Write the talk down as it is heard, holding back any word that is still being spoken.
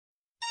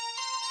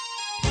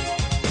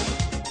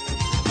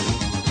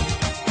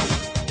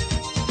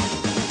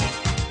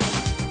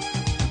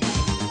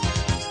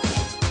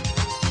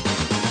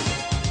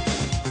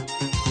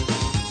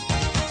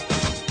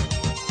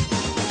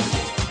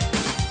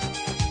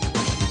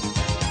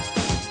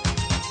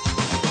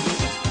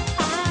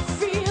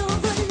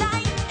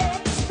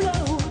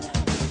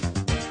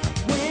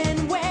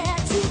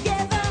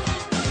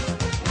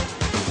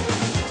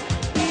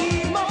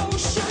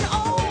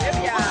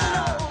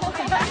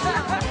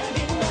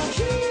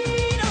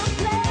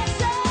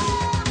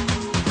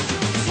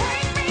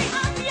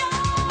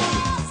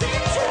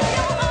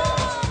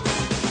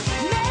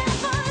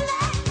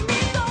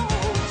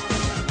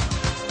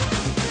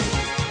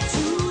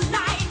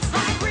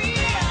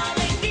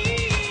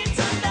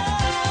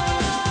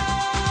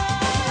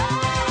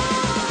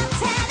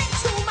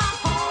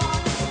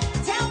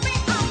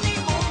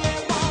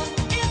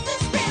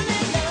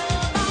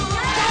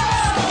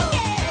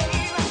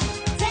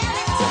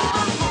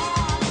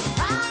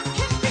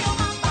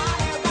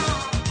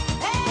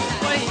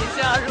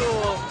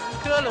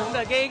科隆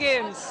的 Gay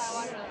Games，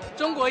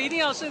 中国一定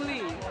要胜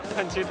利！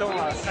很激动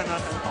啊，看到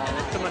很好，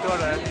这么多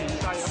人，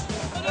加油！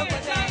中国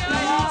加油！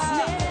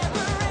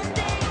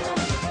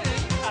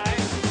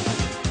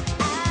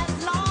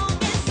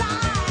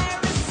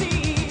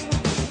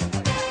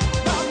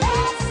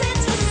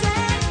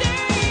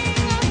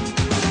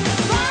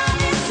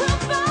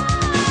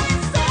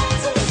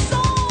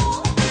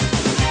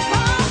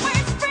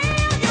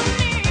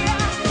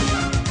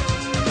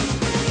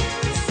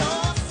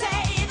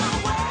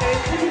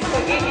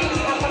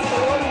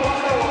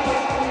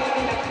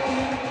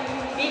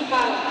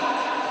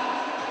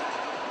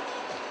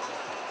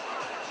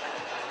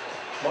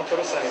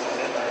 Montoro szerint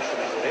nem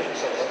elsősorban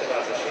és a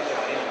motivációs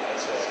ideális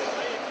működésre.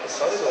 A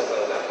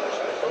szolidaritás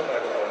és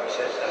formájában is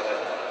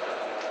egyáltalán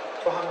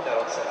tovább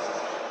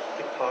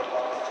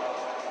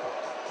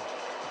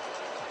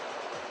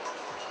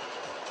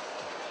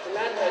Wir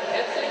laden euch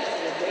herzlich zu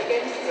den Gay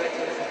Games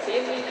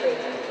 2010 in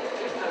Köln.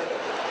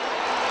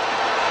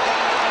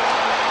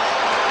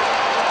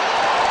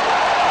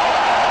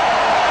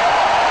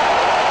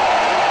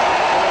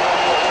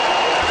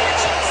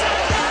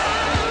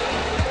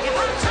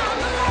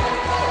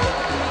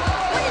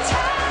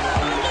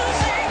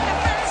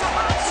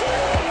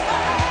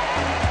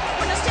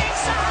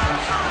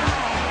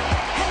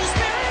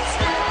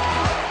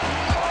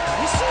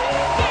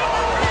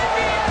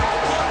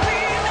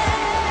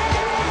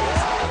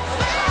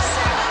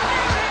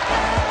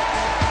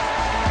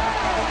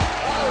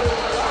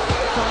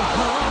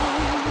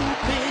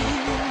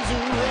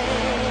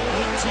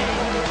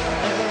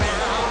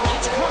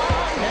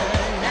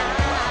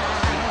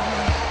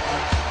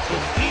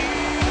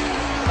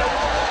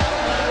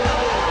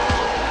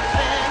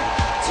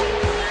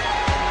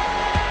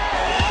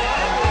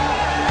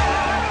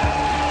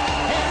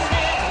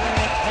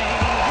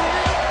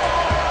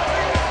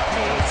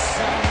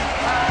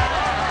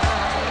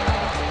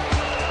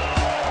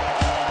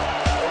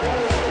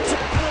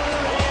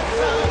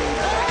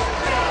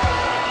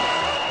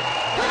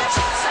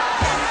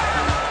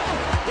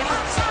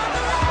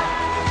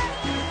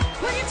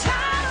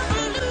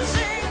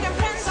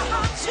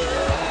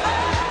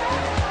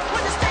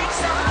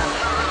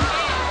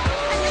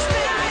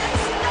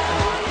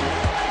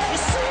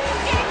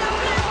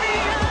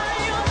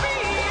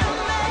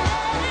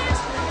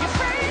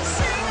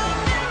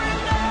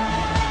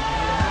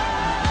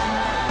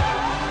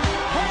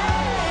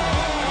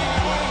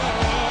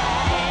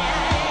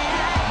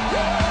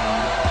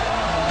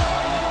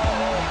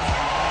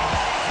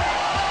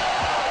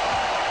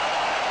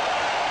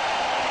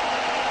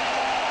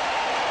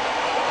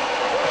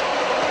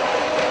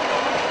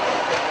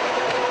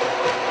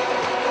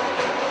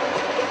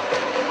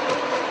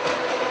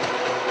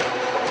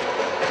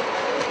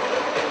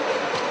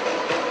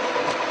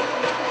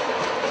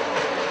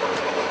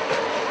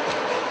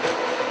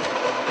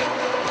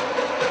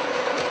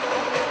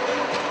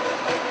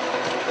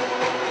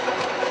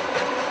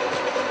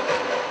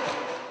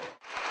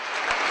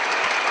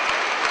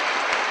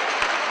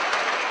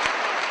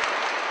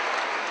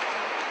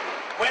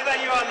 Whether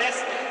you are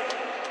lesbian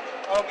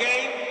or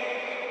gay,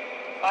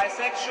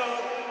 bisexual,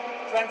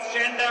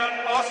 transgender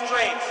or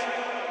straight,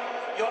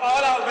 you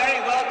all are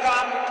very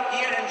welcome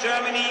here in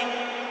Germany.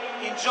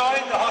 Enjoy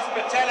the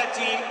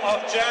hospitality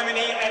of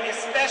Germany and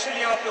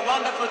especially of the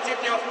wonderful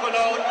city of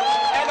Cologne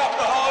and of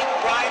the whole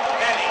Rhine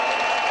Valley.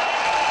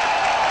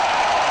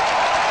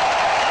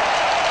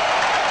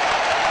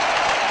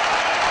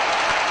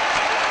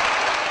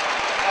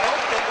 I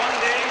hope that one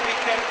day we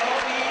can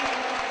all be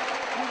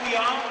who we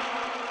are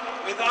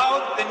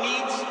without the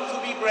need to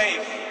be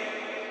brave.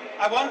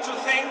 I want to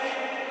thank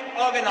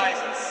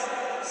organizers,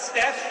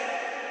 staff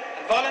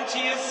and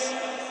volunteers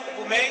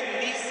who made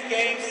these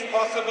games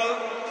possible.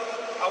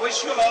 I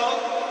wish you all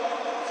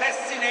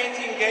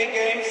fascinating gay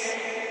games.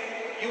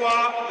 You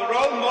are the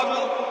role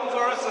model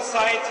for a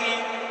society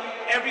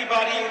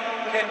everybody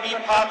can be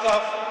part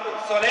of,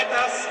 so let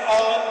us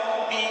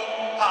all be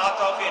part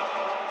of it.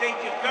 Thank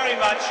you very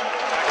much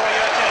for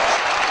your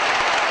attention.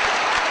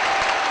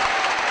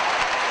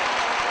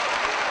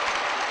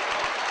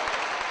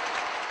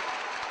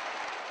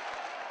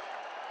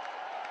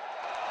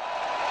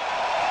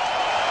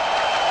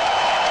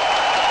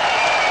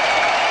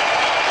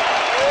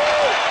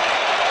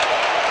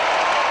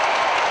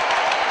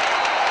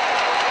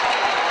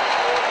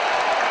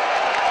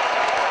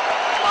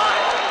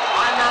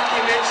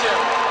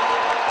 Mitcham.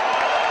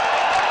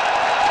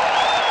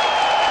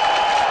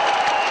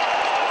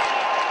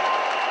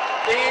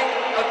 Being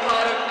a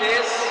part of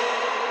this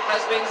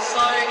has been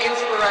so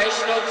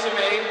inspirational to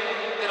me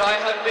that I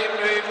have been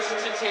moved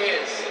to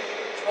tears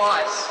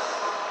twice.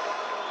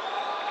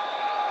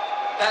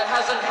 That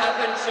hasn't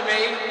happened to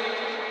me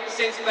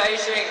since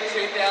Beijing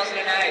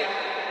 2008.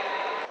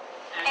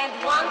 And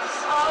once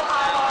all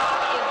our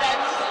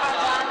events are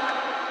done,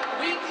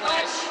 we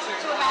pledge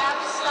to have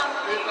some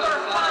bigger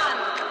fun.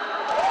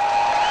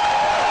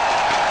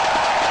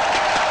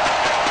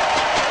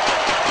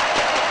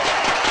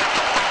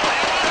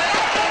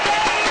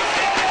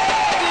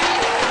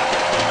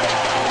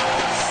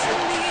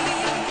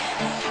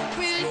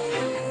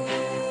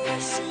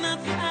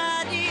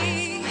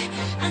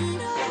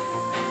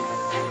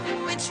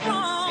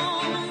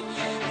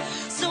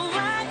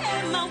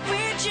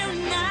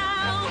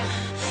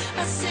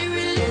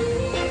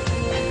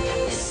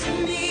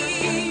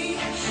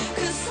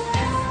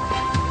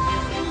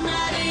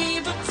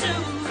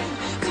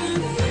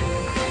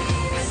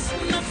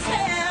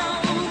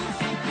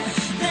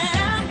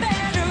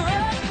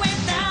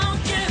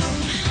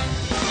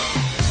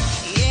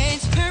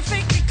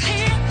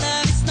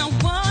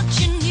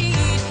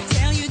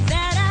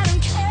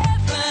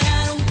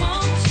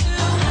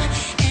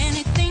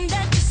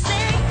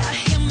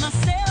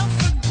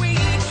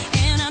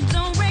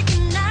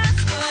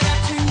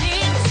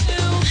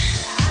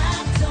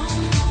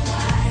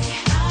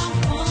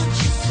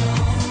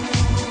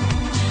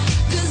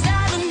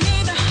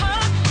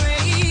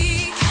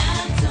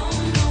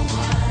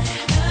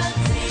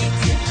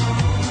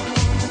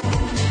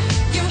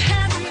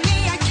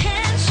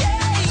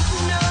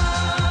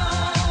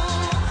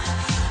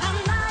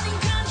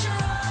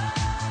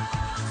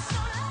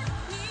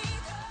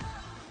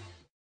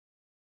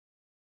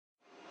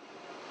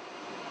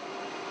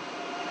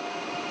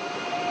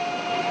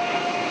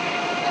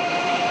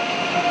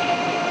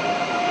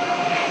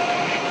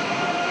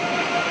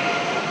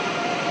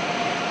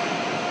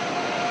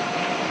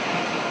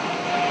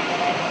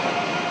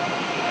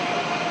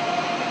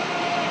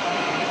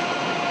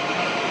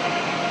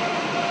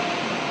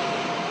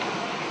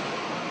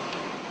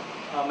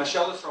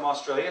 Michelle is from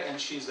Australia,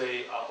 and she's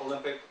a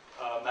Olympic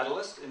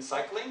medalist in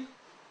cycling.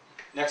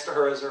 Next to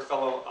her is her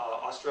fellow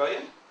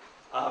Australian,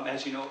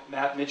 as you know,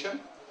 Matt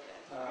Mitcham,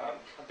 a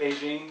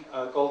Beijing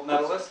gold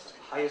medalist,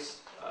 highest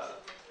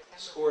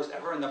scores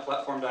ever in the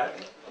platform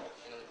diving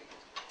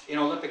in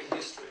Olympic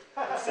history.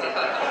 Don't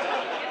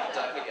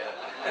forget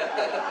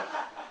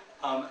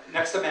it.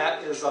 Next to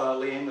Matt is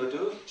Leigh Ann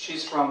Naidoo.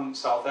 She's from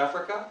South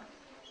Africa.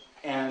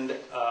 And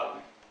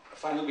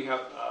finally we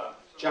have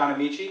John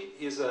Amaechi.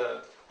 He's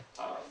a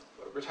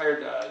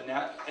retired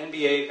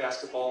NBA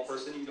basketball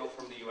person, you know,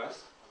 from the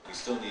US. We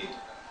still need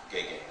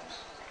gay games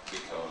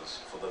because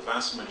for the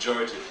vast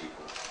majority of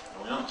people,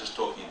 and we're not just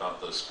talking about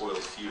those spoiled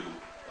few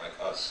like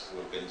us who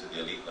have been to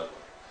the elite level,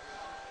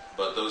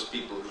 but those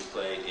people who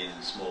play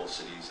in small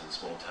cities and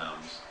small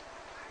towns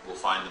will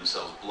find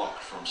themselves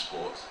blocked from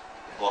sport,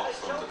 blocked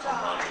from the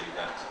camaraderie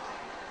that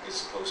is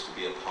supposed to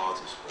be a part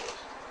of sport.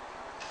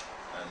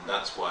 And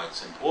that's why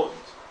it's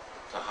important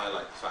to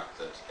highlight the fact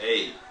that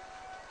A,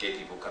 gay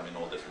people come in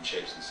all different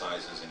shapes and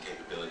sizes and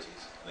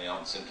capabilities, and they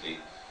aren't simply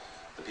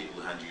the people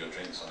who hand you your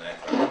drinks on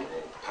aircraft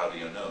or powder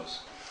your nose,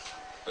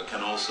 but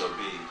can also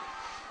be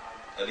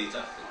elite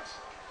athletes.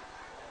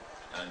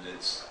 And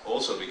it's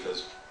also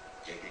because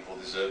gay people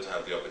deserve to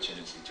have the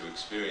opportunity to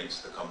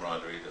experience the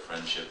camaraderie, the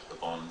friendship, the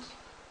bond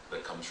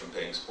that comes from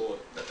playing sport,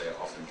 that they are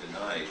often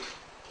denied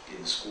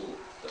in school,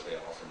 that they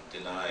are often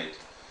denied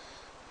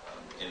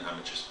in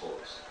amateur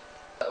sports.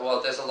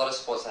 Well, there's a lot of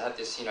sports that have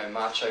this, you know,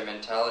 macho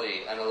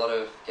mentality, and a lot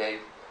of gay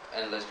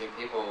and lesbian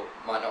people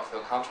might not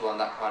feel comfortable in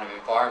that kind of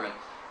environment.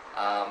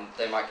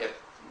 They might get,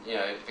 you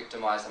know,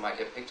 victimized, they might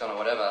get picked on or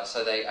whatever,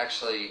 so they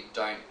actually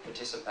don't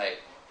participate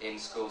in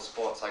school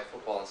sports like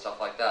football and stuff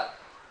like that.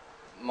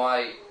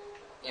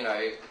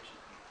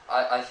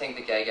 I think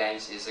the Gay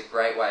Games is a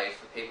great way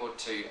for people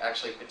to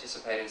actually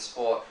participate in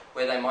sport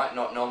where they might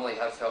not normally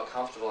have felt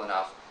comfortable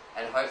enough,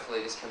 and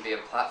hopefully this can be a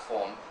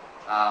platform,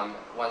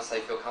 once they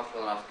feel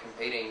comfortable enough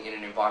competing in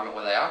an environment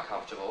where they are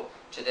comfortable,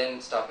 to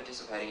then start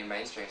participating in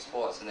mainstream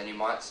sports, and then you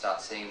might start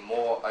seeing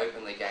more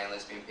openly gay and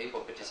lesbian people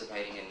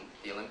participating in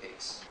the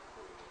Olympics.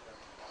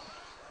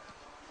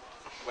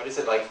 What is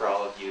it like for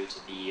all of you to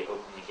be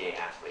openly gay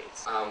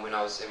athletes? When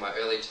I was in my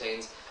early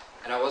teens,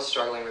 and I was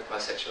struggling with my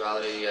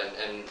sexuality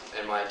and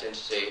my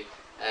identity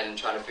and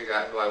trying to figure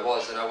out who I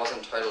was, and I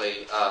wasn't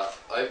totally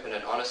open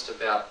and honest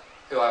about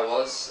who I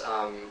was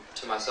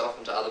to myself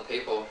and to other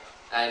people,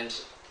 and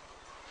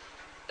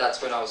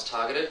that's when I was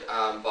targeted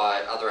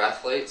by other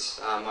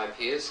athletes, my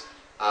peers,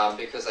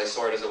 because they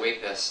saw it as a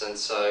weakness. And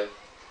so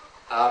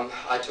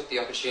I took the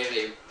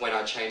opportunity when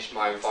I changed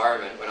my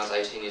environment. When I was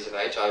 18 years of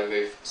age, I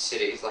moved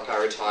cities. Like, I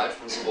retired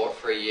from sport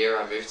for a year,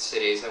 I moved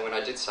cities, and when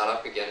I did start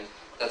up again,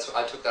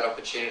 I took that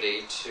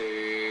opportunity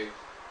to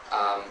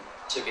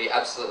be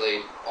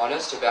absolutely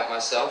honest about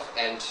myself,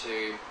 and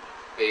to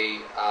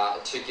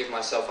give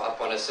myself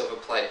up on a silver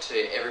plate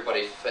to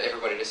everybody, for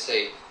everybody to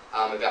see,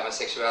 about my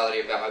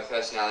sexuality, about my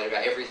personality,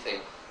 about everything.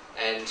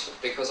 And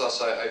because I was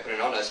so open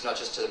and honest, not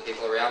just to the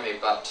people around me,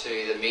 but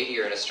to the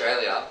media in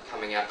Australia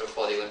coming out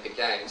before the Olympic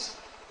Games,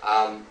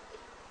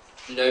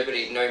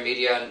 nobody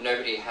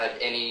had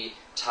any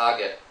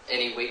target,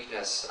 any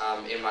weakness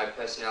in my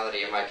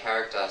personality and my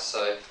character,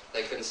 so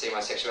they couldn't see my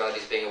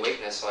sexuality as being a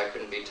weakness, so I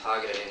couldn't be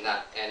targeted in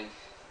that. And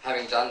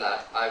having done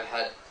that, I've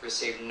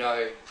received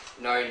no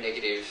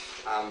negative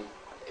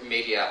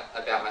media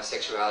about my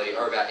sexuality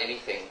or about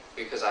anything,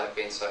 because I've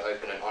been so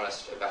open and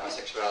honest about my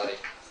sexuality.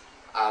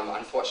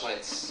 Unfortunately,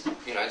 it's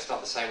not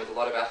the same with a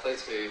lot of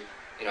athletes who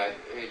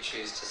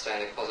choose to stay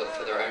in the closet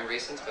for their own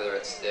reasons, whether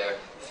it's their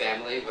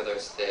family, whether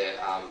it's the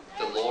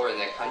law in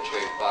their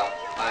country. But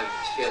I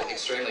feel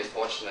extremely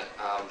fortunate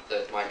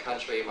that my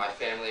country, my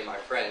family, my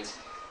friends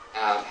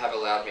have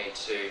allowed me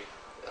to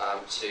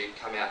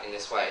come out in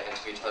this way and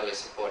to be totally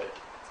supported.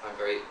 I'm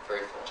very,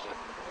 very fortunate.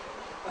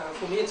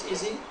 For me, it's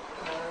easy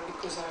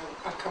because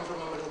I come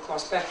from a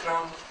middle-class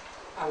background.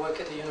 I work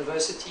at a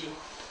university,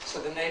 so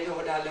the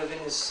neighborhood I live in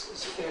is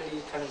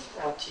fairly kind of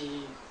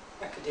arty,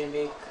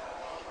 academic.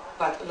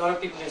 But a lot of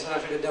people in South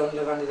Africa don't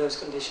live under those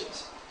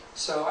conditions.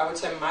 So I would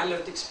say my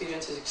lived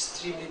experience is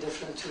extremely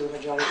different to a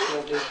majority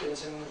of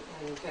lesbians and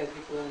gay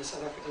people in the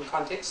South African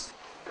context.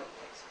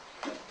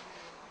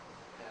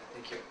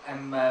 Thank you.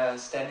 I'm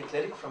Stanley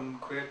Kledig from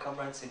Queer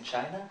Comrades in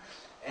China,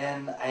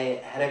 and I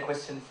had a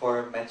question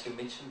for Matthew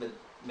Mitcham, but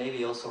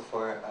maybe also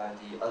for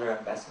the other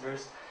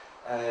ambassadors.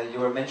 You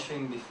were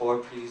mentioning before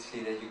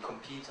previously that you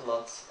compete a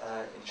lot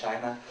in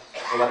China,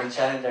 but in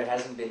China there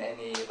hasn't been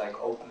any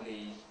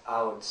openly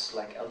out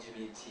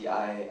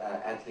LGBTI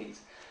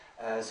athletes.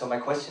 So my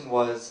question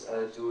was,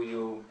 do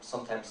you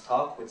sometimes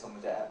talk with some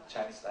of the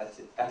Chinese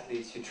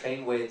athletes you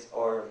train with,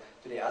 or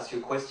do they ask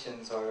you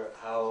questions, or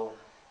how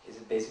is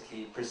it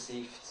basically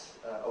perceived,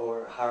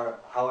 or how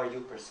are you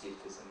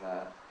perceived as an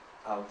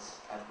out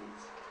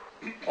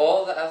athlete?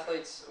 All the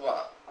athletes,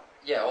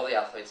 all the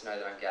athletes know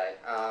that I'm gay.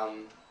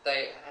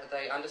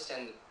 They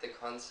understand the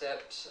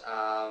concept.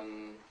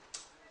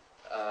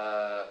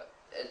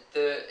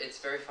 it's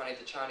very funny.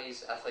 The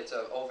Chinese athletes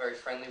are all very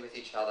friendly with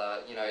each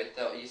other. You know,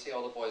 you see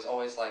all the boys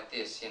always like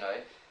this. You know,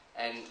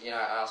 and you know,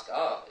 I ask,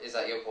 oh, is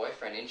that your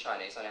boyfriend in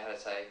Chinese? I know how to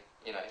say,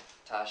 you know,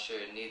 他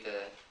是你的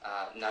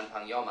男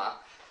朋友吗?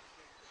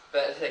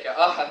 But they go,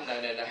 oh, no.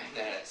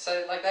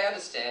 So, like, they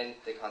understand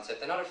the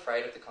concept. They're not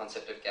afraid of the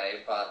concept of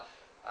gay, but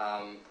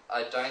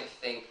I don't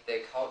think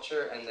their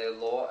culture and their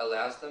law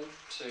allows them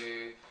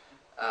to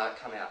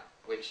come out,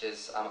 which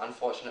is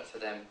unfortunate for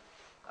them.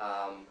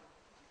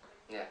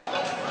 Yeah.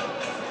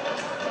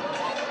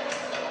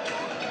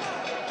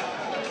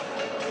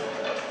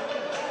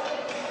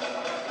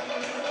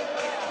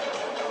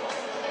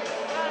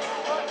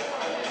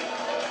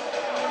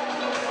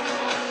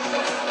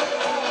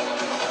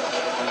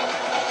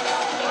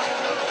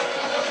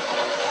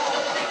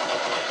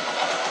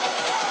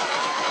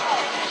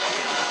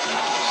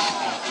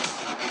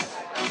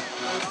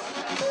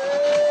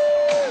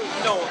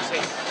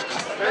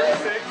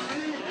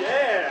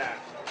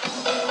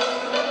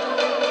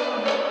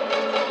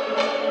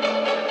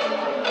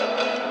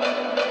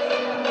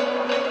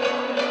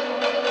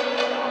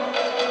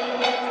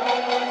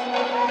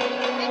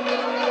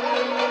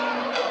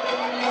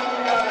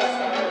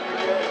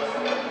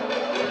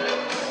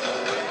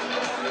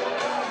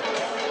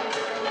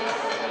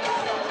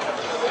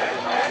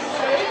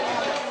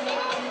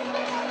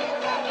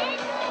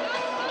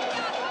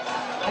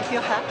 I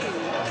feel happy.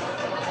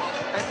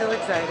 I feel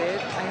excited.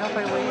 I hope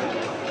I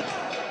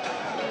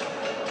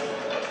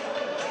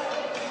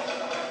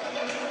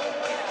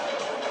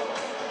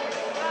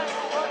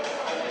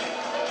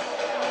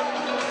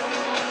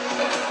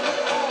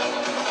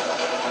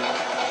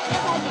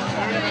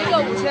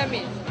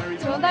米，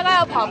可能大概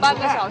要跑半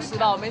个小时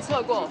吧，我没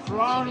测过。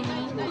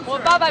我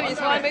800米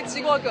从来没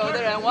及过格的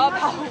人，我要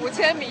跑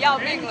5000米要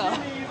命了。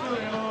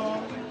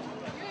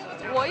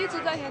我一直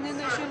在田径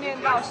队训练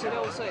到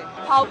16岁，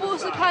跑步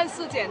是看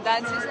似简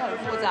单，其实很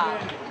复杂。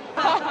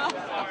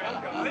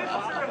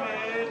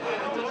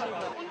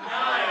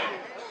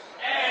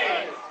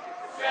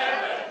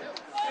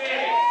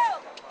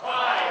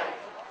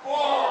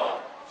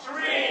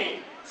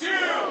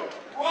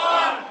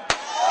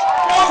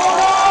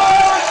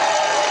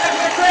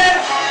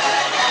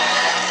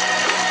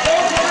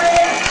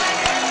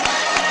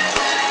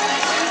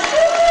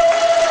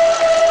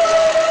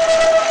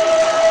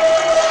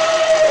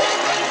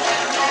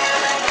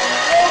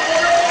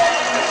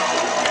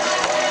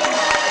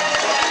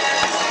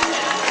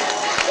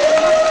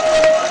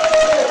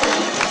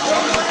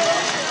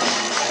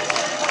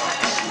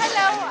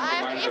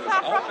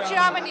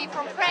Germany,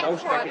 from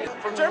Frankfurt.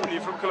 From Germany,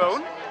 from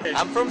Cologne.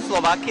 I'm from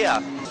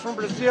Slovakia. From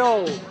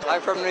Brazil.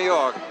 I'm from New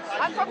York.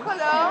 I'm from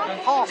Cologne.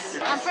 I'm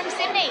from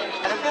Sydney.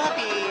 And the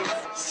Philippines.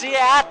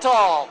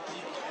 Seattle.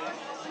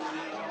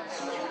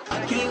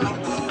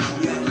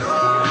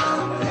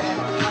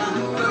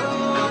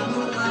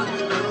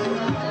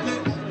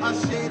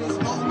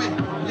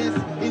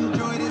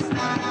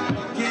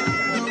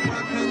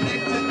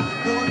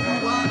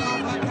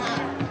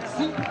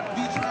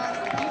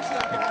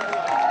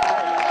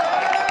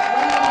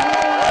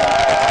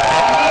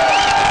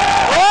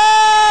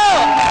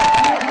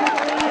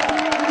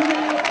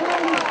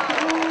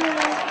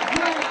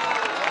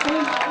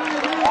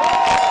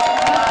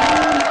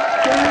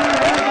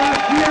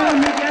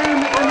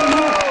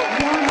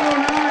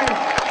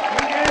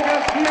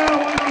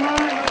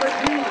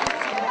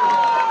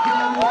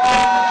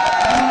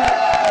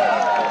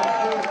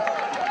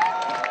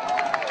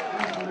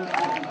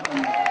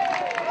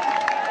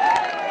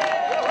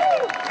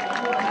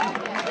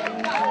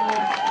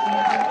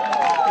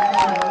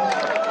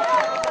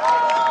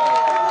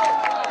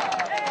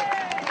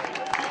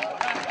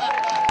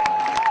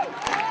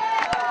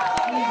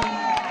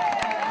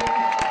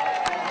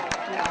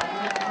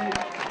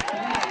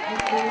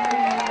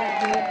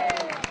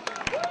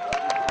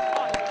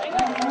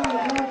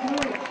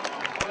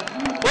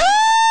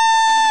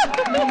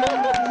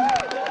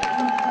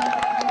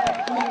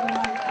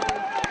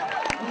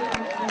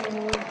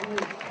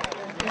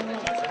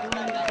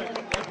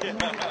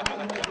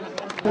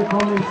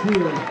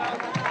 Here.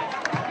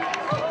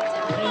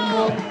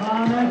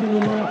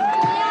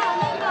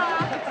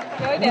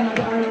 有一点，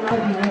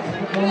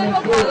因为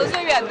我跑的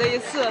最远的一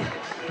次，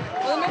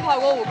我都没跑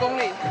过5公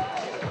里，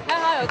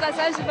但它有在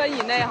30分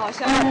以内，好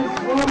像。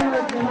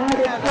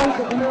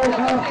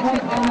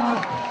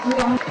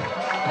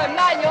很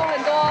慢，有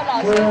很多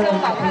老先生、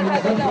老太太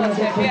都在我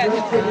前面。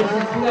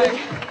对。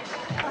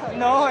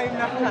No, I'm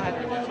not.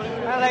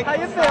 I'm like, how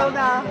you feel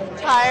now?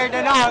 Tired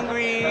and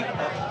hungry,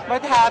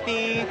 but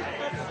happy.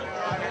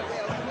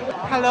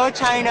 Hello,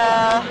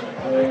 China.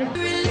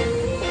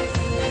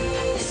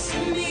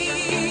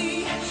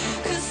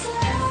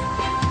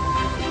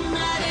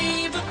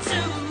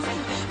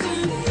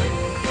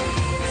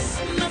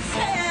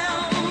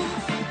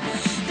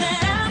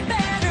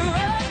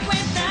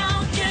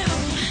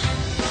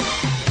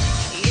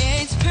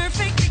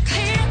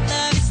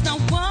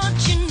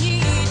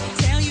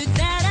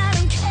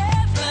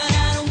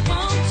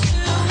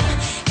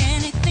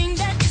 Anything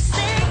that you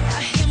say,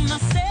 I hear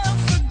myself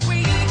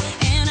agree,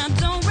 and I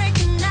don't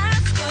recognize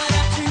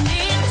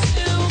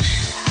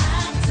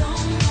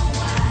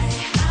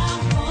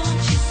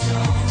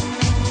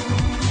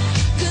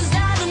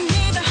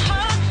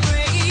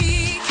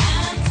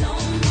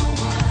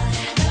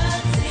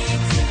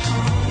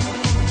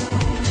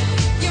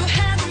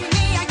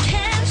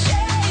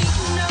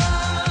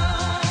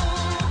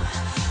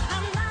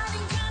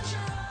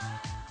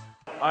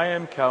I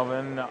am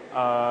Calvin.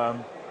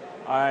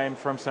 I'm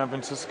from San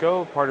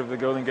Francisco, part of the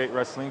Golden Gate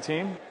wrestling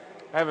team.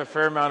 I have a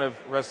fair amount of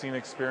wrestling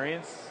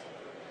experience.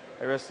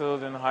 I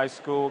wrestled in high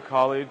school,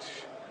 college,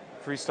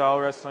 freestyle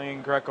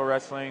wrestling, Greco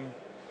wrestling,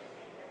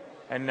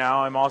 and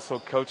now I'm also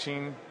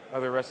coaching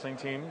other wrestling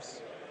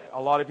teams. A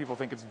lot of people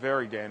think it's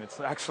very gay, and it's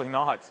actually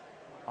not.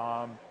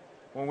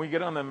 When we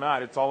get on the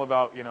mat, it's all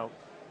about,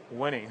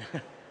 winning,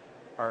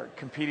 or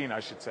competing, I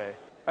should say.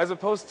 As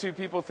opposed to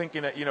people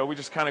thinking that, we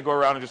just kind of go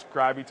around and just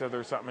grab each other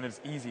or something and it's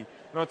easy.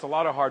 No, it's a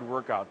lot of hard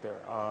work out there.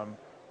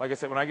 Like I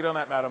said, when I get on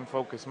that mat, I'm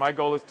focused. My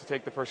goal is to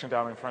take the person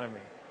down in front of me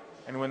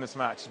and win this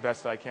match as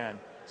best I can.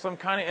 So I'm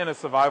kind of in a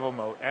survival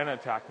mode and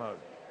attack mode.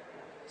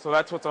 So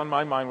that's what's on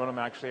my mind when I'm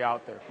actually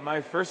out there. My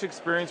first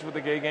experience with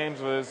the Gay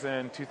Games was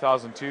in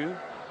 2002,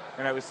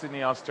 and I was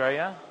Sydney,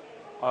 Australia.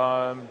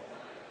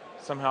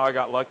 Somehow I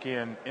got lucky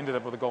and ended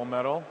up with a gold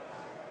medal.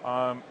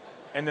 And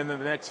then the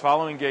next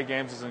following Gay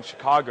Games is in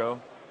Chicago.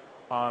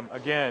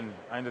 Again,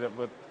 I ended up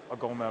with a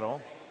gold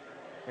medal.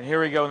 And here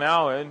we go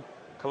now in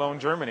Cologne,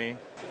 Germany.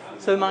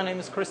 So my name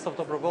is Krzysztof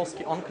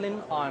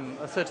Dobrogolski-Onklin. I'm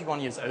 31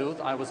 years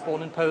old. I was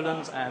born in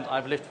Poland and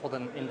I've lived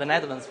in the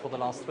Netherlands for the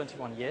last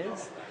 21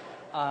 years.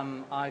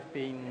 I've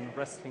been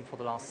wrestling for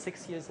the last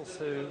 6 years or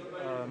so,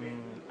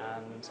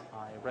 and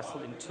I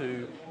wrestle in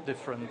 2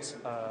 different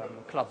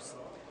clubs,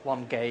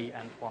 one gay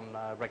and one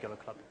regular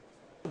club.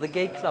 The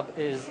gay club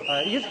is,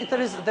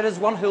 there is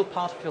one whole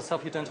part of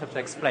yourself you don't have to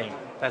explain.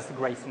 That's the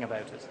great thing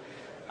about it.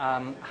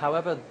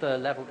 However, the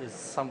level is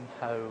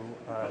somehow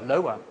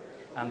lower,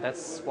 and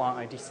that's why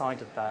I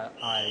decided that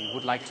I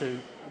would like to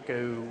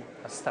go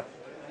a step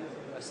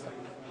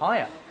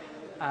higher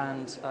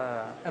and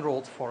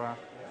enrolled for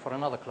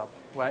another club,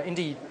 where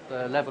indeed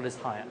the level is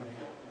higher.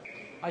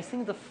 I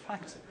think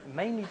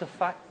mainly the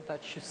fact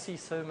that you see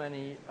so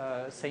many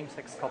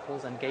same-sex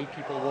couples and gay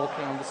people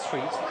walking on the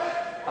street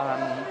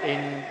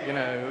in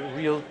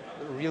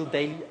real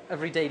daily,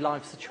 everyday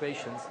life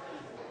situations.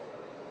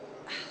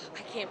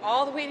 I came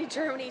all the way to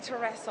Germany to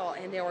wrestle,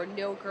 and there were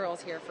no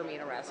girls here for me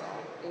to wrestle.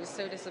 I was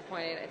so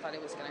disappointed. I thought I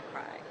was going to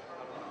cry.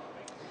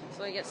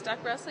 So I get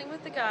stuck wrestling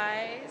with the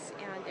guys,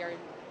 and they're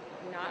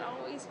not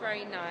always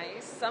very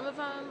nice. Some of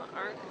them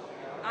aren't.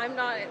 I'm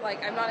not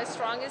as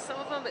strong as some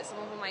of them, but some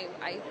of them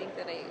I think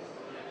that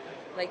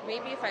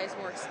maybe if I was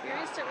more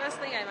experienced at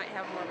wrestling, I might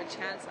have more of a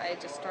chance. I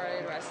just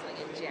started wrestling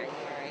in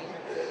January.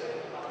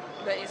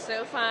 But it's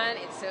so fun,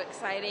 it's so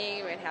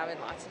exciting, we're having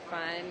lots of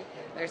fun.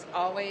 There's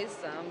always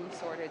some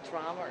sort of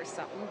drama or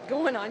something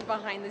going on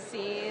behind the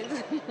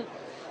scenes.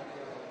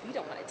 We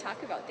don't want to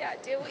talk about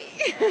that, do we?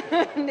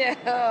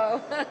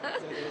 No.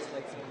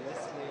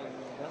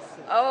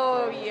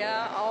 Oh,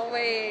 yeah,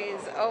 always.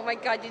 Oh, my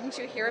God, didn't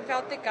you hear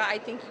about the guy? I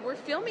think you were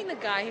filming the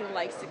guy who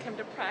likes to come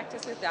to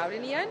practice without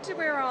any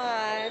underwear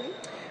on.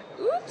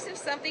 Oops, if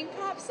something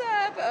pops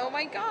up, oh,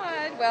 my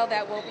God. Well,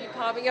 that will be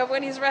popping up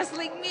when he's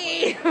wrestling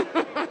me.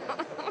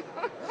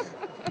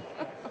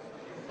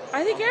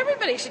 I think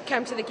everybody should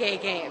come to the Gay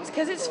Games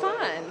because it's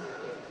fun.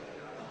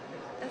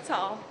 That's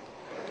all.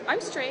 I'm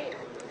straight.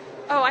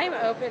 Oh, I'm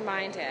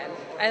open-minded,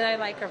 and I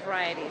like a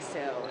variety,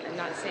 so I'm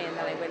not saying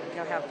that I wouldn't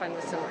go have fun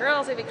with some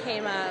girls if it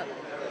came up.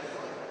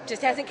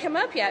 Just hasn't come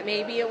up yet.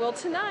 Maybe it will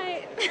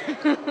tonight.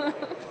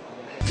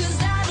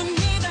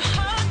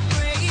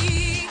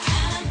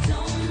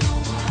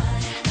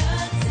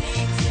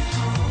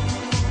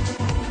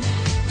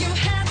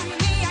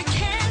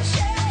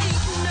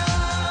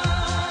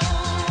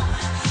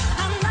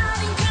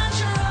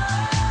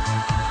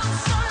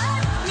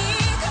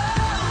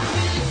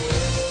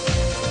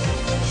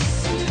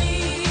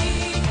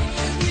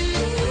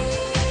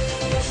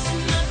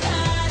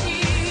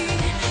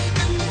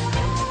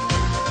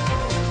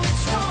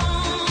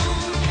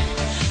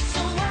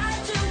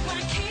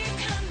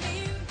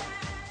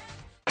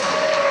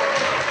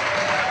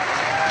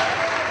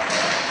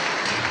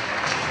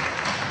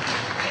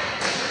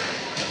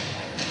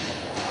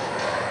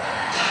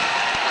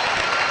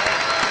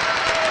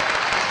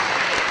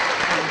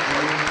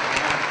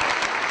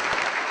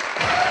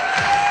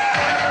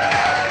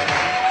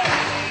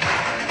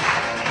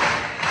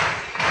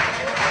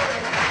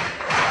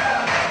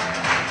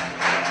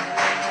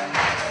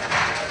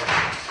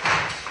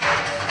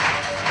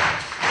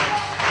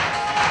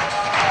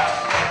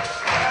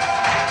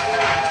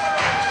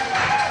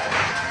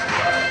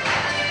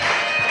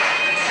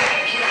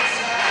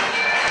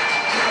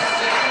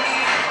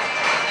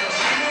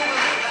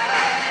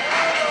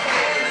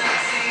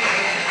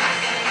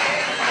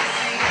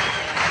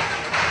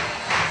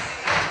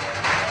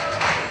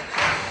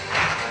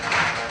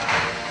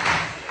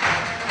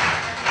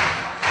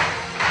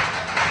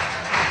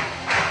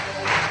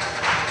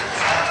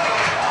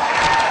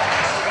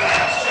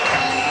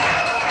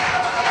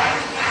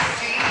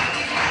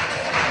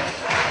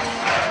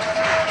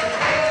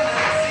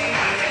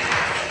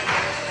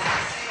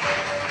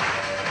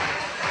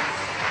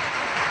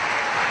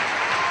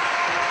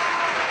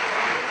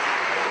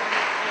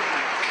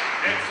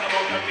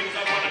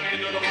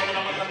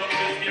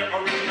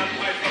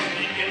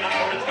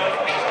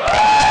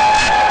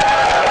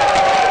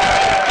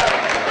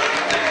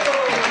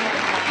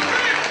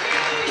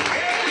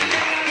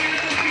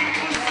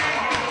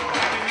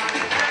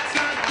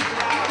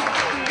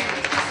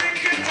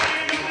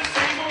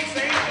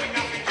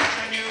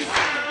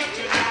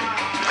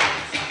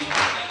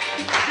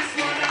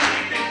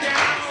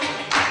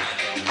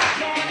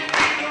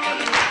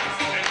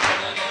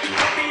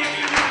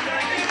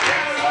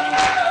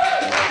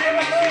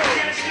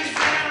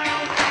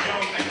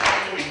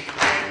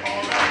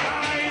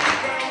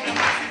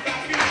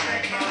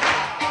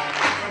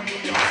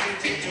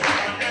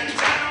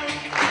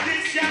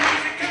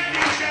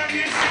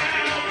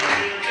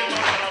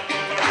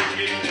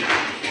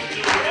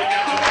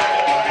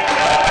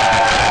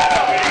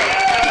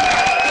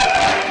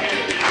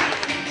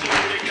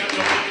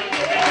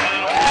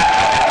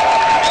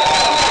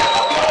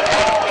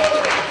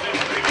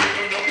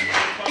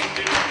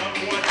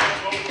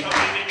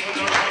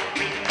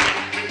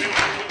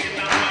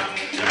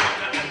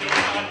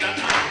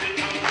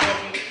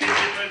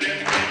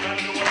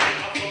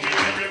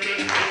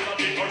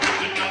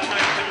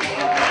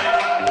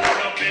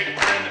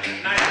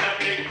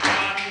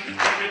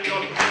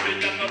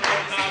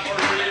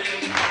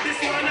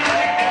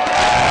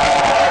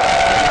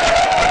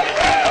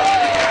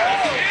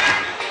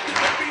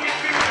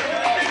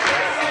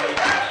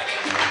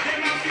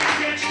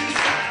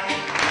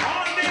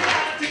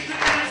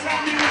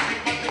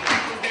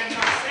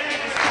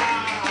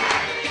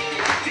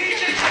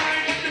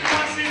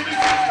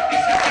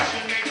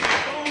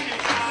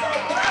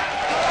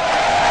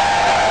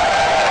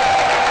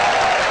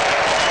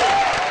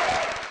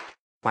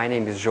 My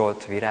name is Zsolt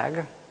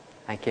Virag.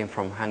 I came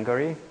from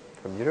Hungary,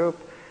 from Europe,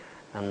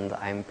 and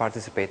I'm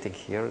participating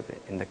here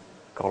in the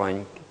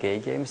Cologne Gay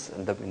Games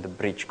in the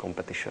bridge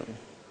competition.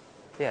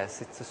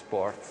 Yes, it's a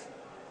sport.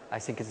 I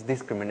think it's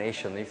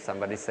discrimination if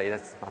somebody says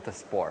that's not a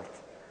sport.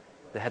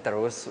 The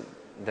heteros,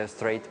 the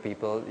straight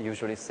people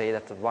usually say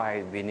that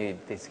why we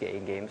need these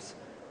gay games,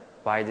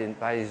 why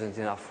isn't it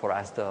enough for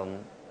us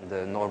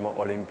the normal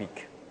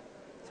Olympic?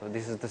 So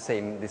this is the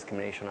same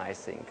discrimination, I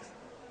think.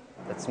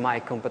 That's my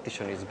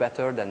competition is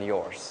better than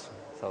yours.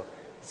 So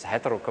this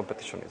hetero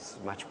competition is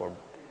much more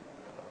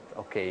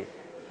okay,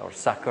 or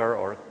soccer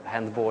or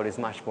handball is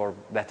much more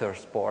better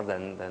sport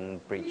than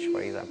bridge,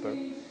 for example.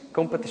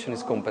 Competition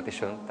is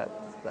competition.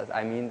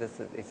 I mean that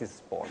it is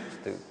sport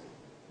too.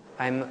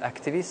 I'm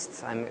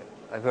activist. I'm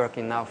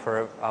working now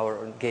for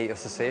our gay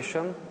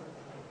association.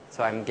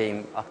 So I'm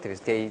gay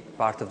activist, gay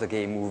part of the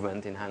gay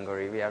movement in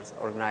Hungary. We are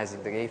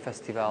organizing the gay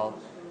festival.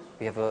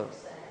 We have a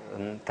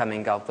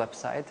coming out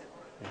website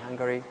in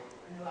Hungary,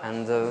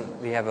 and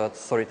we have a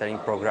storytelling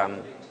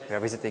program. We are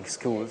visiting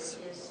schools.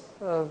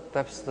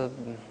 Perhaps a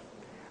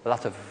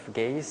lot of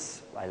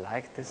gays. I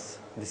like this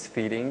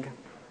feeling.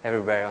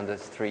 Everywhere on the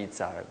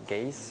streets are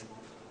gays,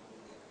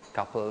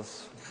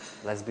 couples,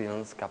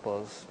 lesbians,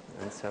 couples,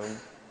 and so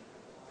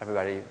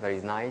everybody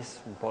very nice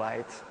and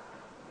polite.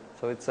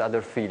 So it's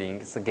other feeling.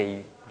 It's a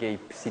gay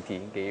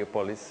city, gay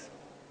polis.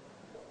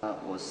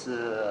 我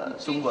是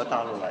中国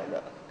大陆来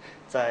的，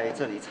在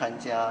这里参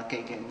加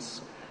Gay Games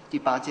第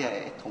8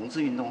届同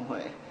志运动会。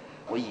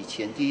我以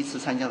前第一次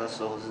参加的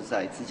时候是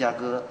在芝加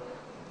哥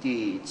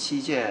第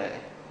7届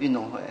运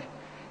动会，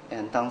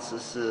当时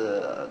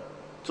是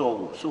做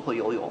武术和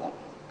游泳，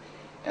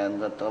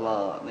得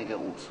了那个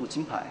武术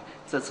金牌。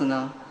这次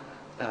呢，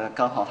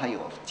刚好他有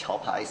桥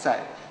牌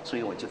赛，所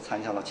以我就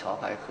参加了桥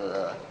牌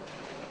和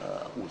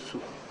武术。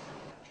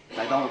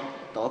来到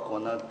德国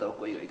呢，德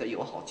国有一个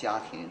友好家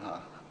庭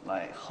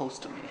来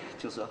host me，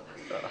 就是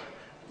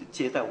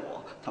接待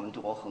我，他们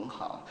对我很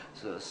好，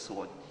是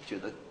我觉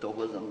得德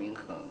国人民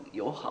很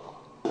友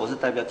好。我是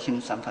代表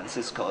Team San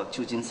Francisco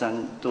旧金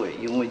山队，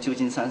因为旧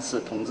金山是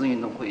同志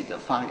运动会的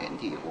发源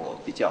地，我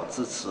比较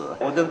支持。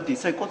我的比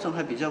赛过程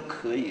还比较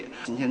可以，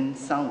今天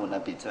上午呢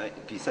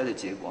比赛的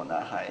结果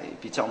呢还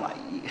比较满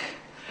意，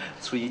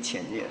处于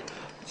前列，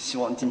希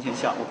望今天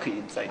下午可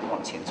以再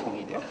往前冲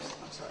一点。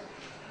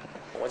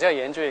我叫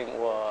严俊，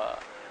我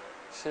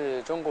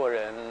是中国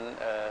人，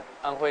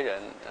安徽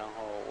人，然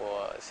后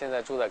我现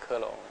在住在科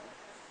隆。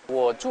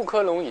我住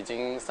科隆已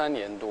经3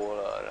年多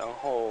了，然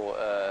后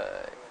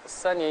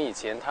3年以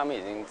前他们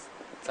已经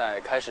在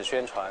开始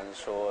宣传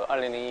说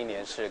2001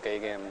年是 Gay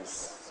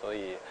Games， 所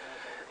以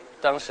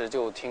当时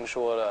就听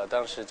说了，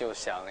当时就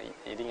想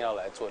一定要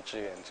来做志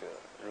愿者，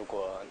如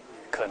果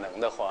可能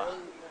的话。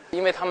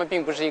因为他们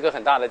并不是一个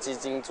很大的基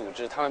金组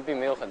织，他们并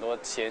没有很多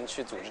钱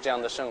去组织这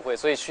样的盛会，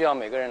所以需要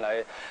每个人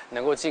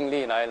能够尽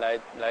力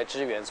来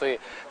支援。所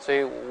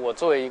以我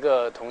作为一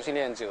个同性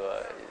恋者，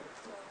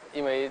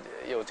因为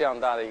有这样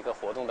大的一个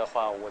活动的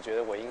话，我觉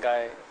得我应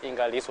该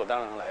理所当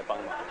然来帮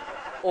忙。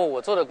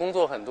我做的工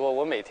作很多，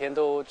我每天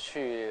都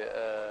去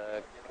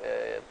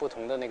不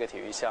同的那个体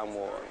育项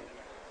目。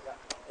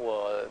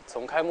我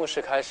从开幕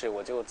式开始，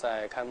我就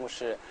在开幕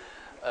式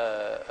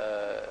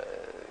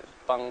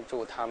帮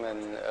助他们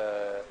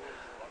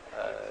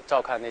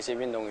照看那些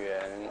运动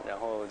员，然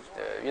后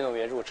运动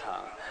员入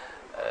场，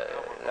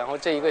然后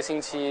这一个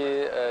星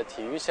期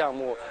体育项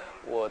目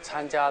我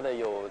参加的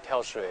有跳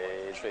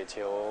水、水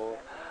球、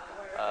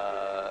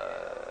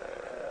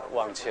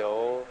网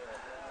球，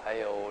还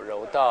有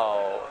柔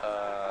道，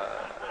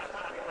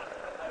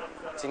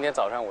今天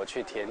早上我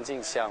去田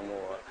径项目，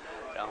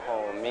然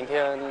后明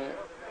天、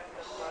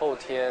后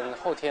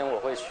天我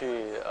会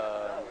去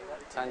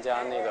参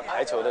加那个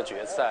排球的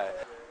决赛。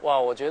哇，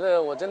我觉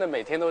得我真的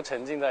每天都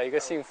沉浸在一个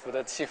幸福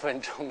的气氛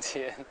中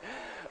间。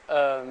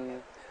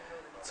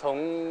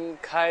从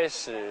开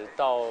始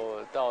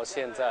到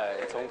现在，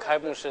从开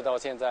幕式到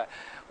现在，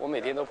我每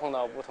天都碰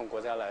到不同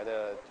国家来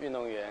的运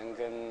动员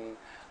跟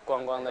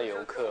观光的游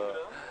客，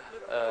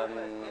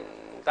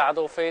大家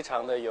都非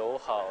常的友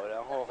好，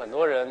然后很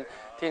多人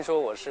听说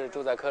我是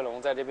住在科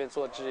隆，在这边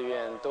做志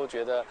愿，都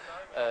觉得，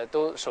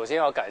都首先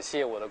要感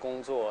谢我的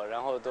工作，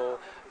然后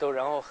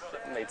然后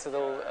每次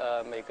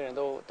每个人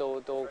都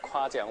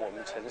夸奖我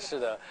们城市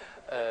的，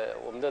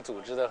我们的组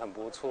织的很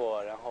不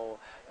错，然后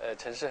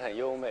城市很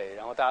优美，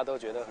然后大家都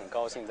觉得很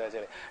高兴在这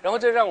里，然后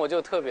这让我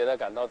就特别的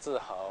感到自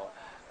豪，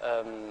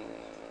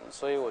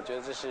所以我觉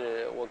得这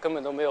是我根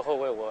本都没有后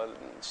悔，我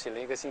请了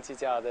1个星期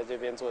假在这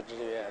边做志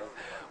愿，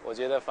我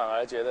觉得反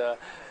而觉得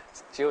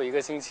只有1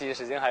个星期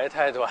时间还是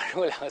太短，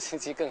如果2个星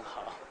期更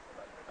好。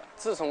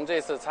自从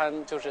这次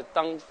就是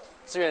当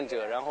志愿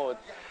者，然后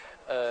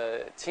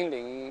亲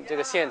临这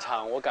个现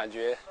场，我感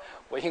觉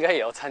我应该也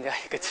要参加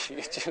一个体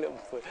育俱乐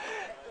部，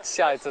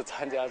下一次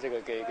参加这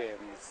个 Gay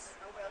Games。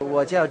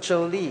我叫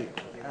周丽，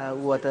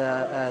我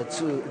的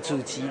祖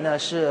籍呢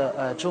是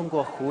中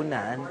国湖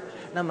南。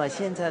那么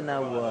现在呢，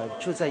我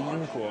住在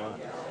英国，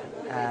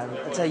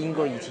在英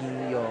国已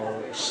经有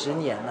10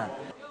年了。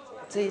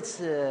这一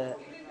次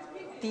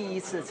第一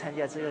次参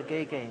加这个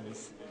Gay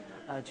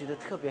Games，觉得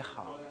特别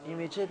好，因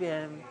为这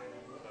边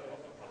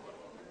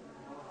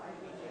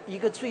一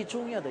个最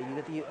重要的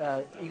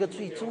一个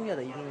最重要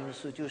的一个因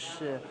素就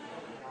是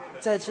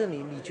在这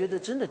里，你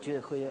真的觉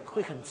得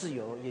会很自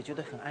由，也觉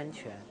得很安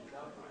全，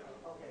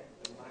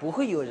不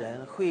会有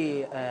人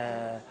会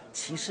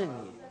歧视你。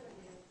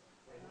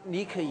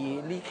你可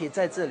以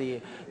在这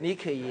里，你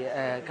可以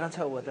刚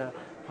才我的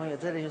朋友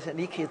这里就是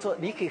你可以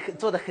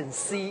做得很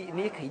C，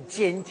 你可以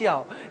尖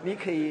叫，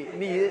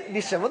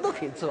你什么都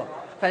可以做，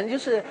反正就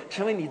是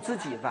成为你自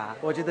己吧。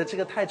我觉得这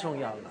个太重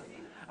要了，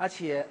而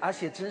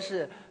且真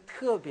是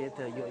特别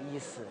的有意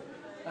思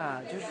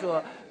啊！就是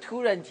说，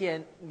突然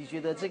间你觉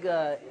得这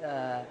个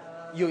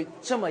有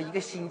这么一个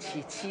星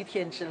期7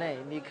天之内，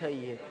你可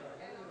以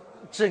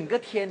整个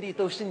天地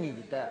都是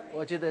你的。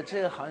我觉得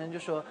这个好像就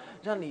说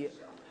让你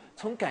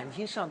从感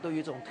情上都有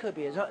一种特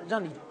别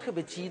让你特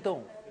别激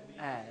动，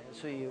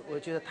所以我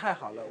觉得太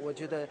好了。我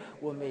觉得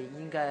我们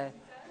应该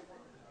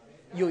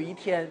有一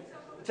天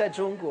在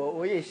中国，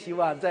我也希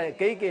望在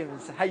Gay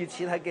Games 还有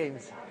其他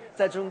Games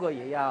在中国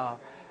也要，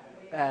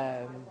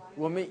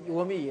我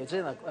们也这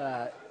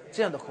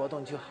样的活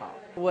动就好。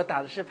我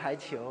打的是排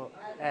球，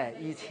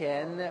以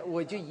前呢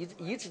我就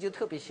一直就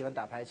特别喜欢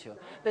打排球，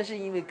但是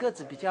因为个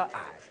子比较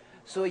矮，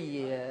所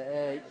以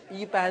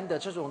一般的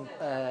这种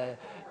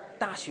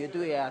大学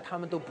队啊，他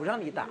们都不让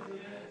你打。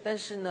但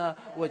是呢，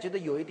我觉得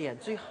有一点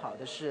最好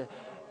的是，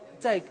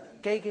在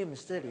Gay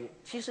Games 这里，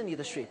其实你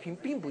的水平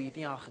并不一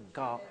定要很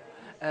高，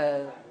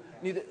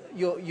你的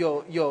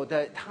有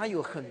的，它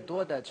有很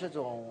多的这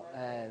种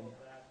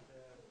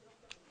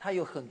它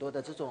有很多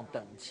的这种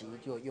等级，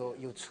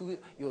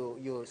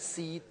有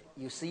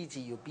C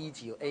级，有 B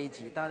级，有 A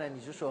级。当然，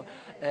你就说，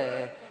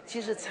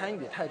其实参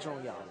与太重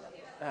要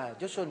了，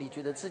就说你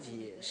觉得自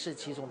己是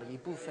其中的一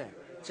部分。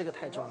这个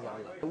太重要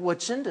了，我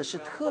真的是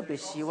特别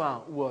希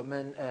望我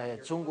们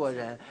中国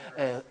人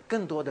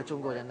更多的中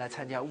国人来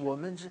参加。我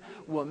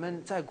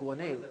们在国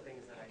内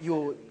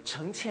有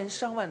成千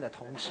上万的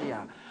同志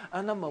呀，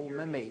那么我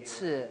们每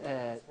次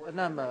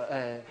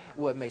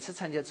我每次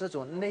参加这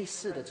种类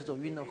似的这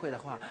种运动会的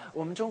话，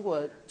我们中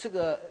国这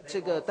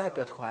个代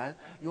表团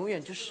永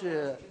远就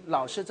是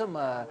老是这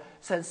么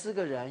3、4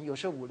个人，有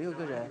时候5、6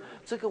个人，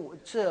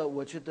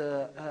我觉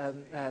得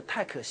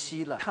太可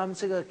惜了。他们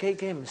这个 Gay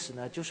Games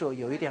呢，就是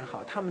有一点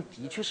好，他们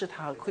的确是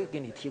他会给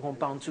你提供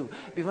帮助，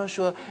比方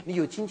说你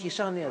有经济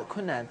上面的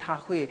困难，他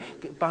会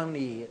帮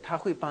你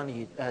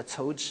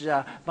筹资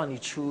啊，帮你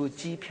出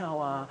机票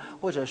啊，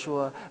或者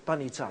说帮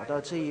你找到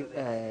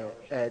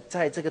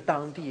在这个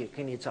当地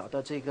给你找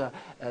到这个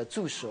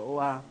助手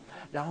啊。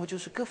然后就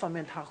是各方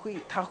面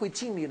他会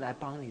尽力来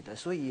帮你的，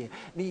所以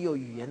你有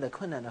语言的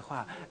困难的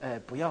话，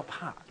不要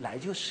怕，来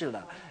就是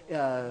了。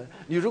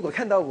你如果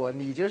看到我，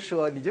你就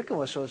跟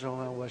我说中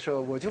文，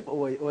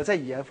我在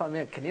语言方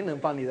面肯定能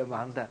帮你的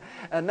忙的。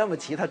那么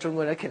其他中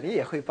国人肯定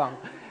也会帮。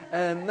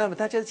那么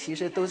大家其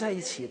实都在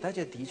一起，大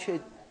家的确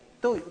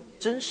都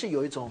真是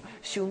有一种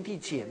兄弟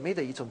姐妹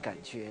的一种感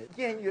觉。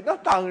艳遇那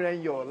当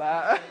然有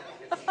了。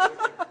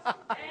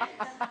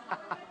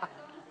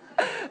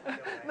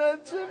那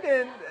这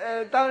边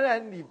当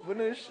然你不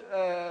能是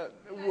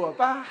我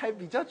吧还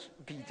比较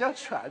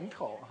传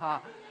统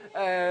哈，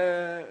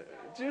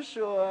就是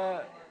说，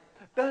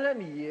当然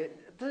你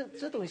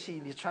这东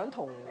西你传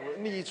统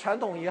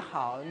也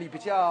好，你比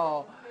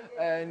较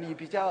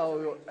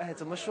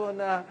怎么说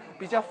呢？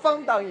比较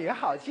放荡也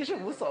好，其实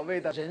无所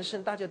谓的。人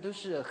生大家都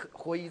是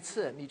活一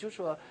次，你就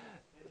说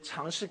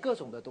尝试各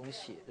种的东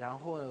西，然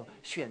后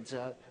选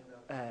择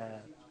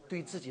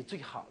对自己最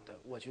好的，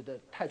我觉得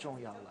太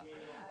重要了。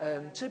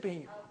这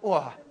边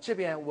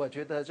我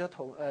觉得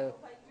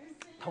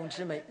同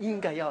志们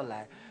应该要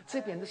来，这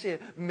边都是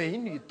美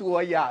女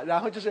多呀，然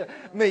后就是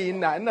美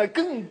男呢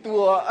更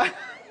多，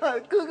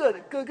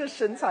各个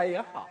身材也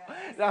好，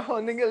然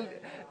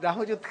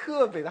后就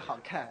特别的好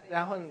看，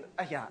然后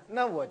哎呀，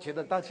那我觉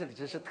得到这里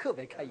真是特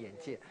别开眼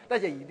界，大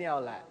家一定要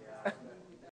来。